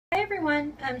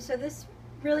everyone. So this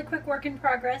really quick work in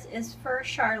progress is for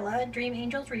Charla, Dream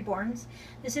Angels Reborns.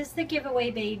 This is the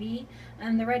giveaway baby,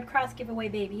 the Red Cross giveaway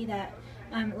baby that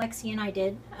Lexi and I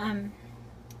did.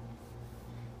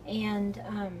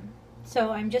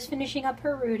 So I'm just finishing up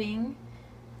her rooting.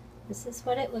 This is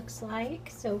what it looks like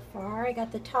so far. I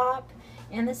got the top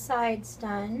and the sides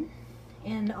done,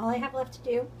 and all I have left to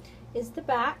do is the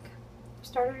back.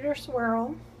 Started her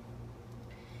swirl,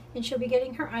 and she'll be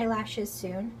getting her eyelashes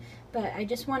soon, but I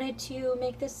just wanted to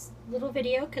make this little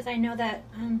video because I know that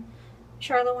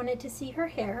Charla wanted to see her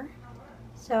hair.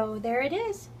 So there it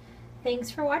is.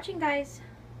 Thanks for watching, guys.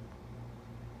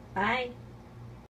 Bye.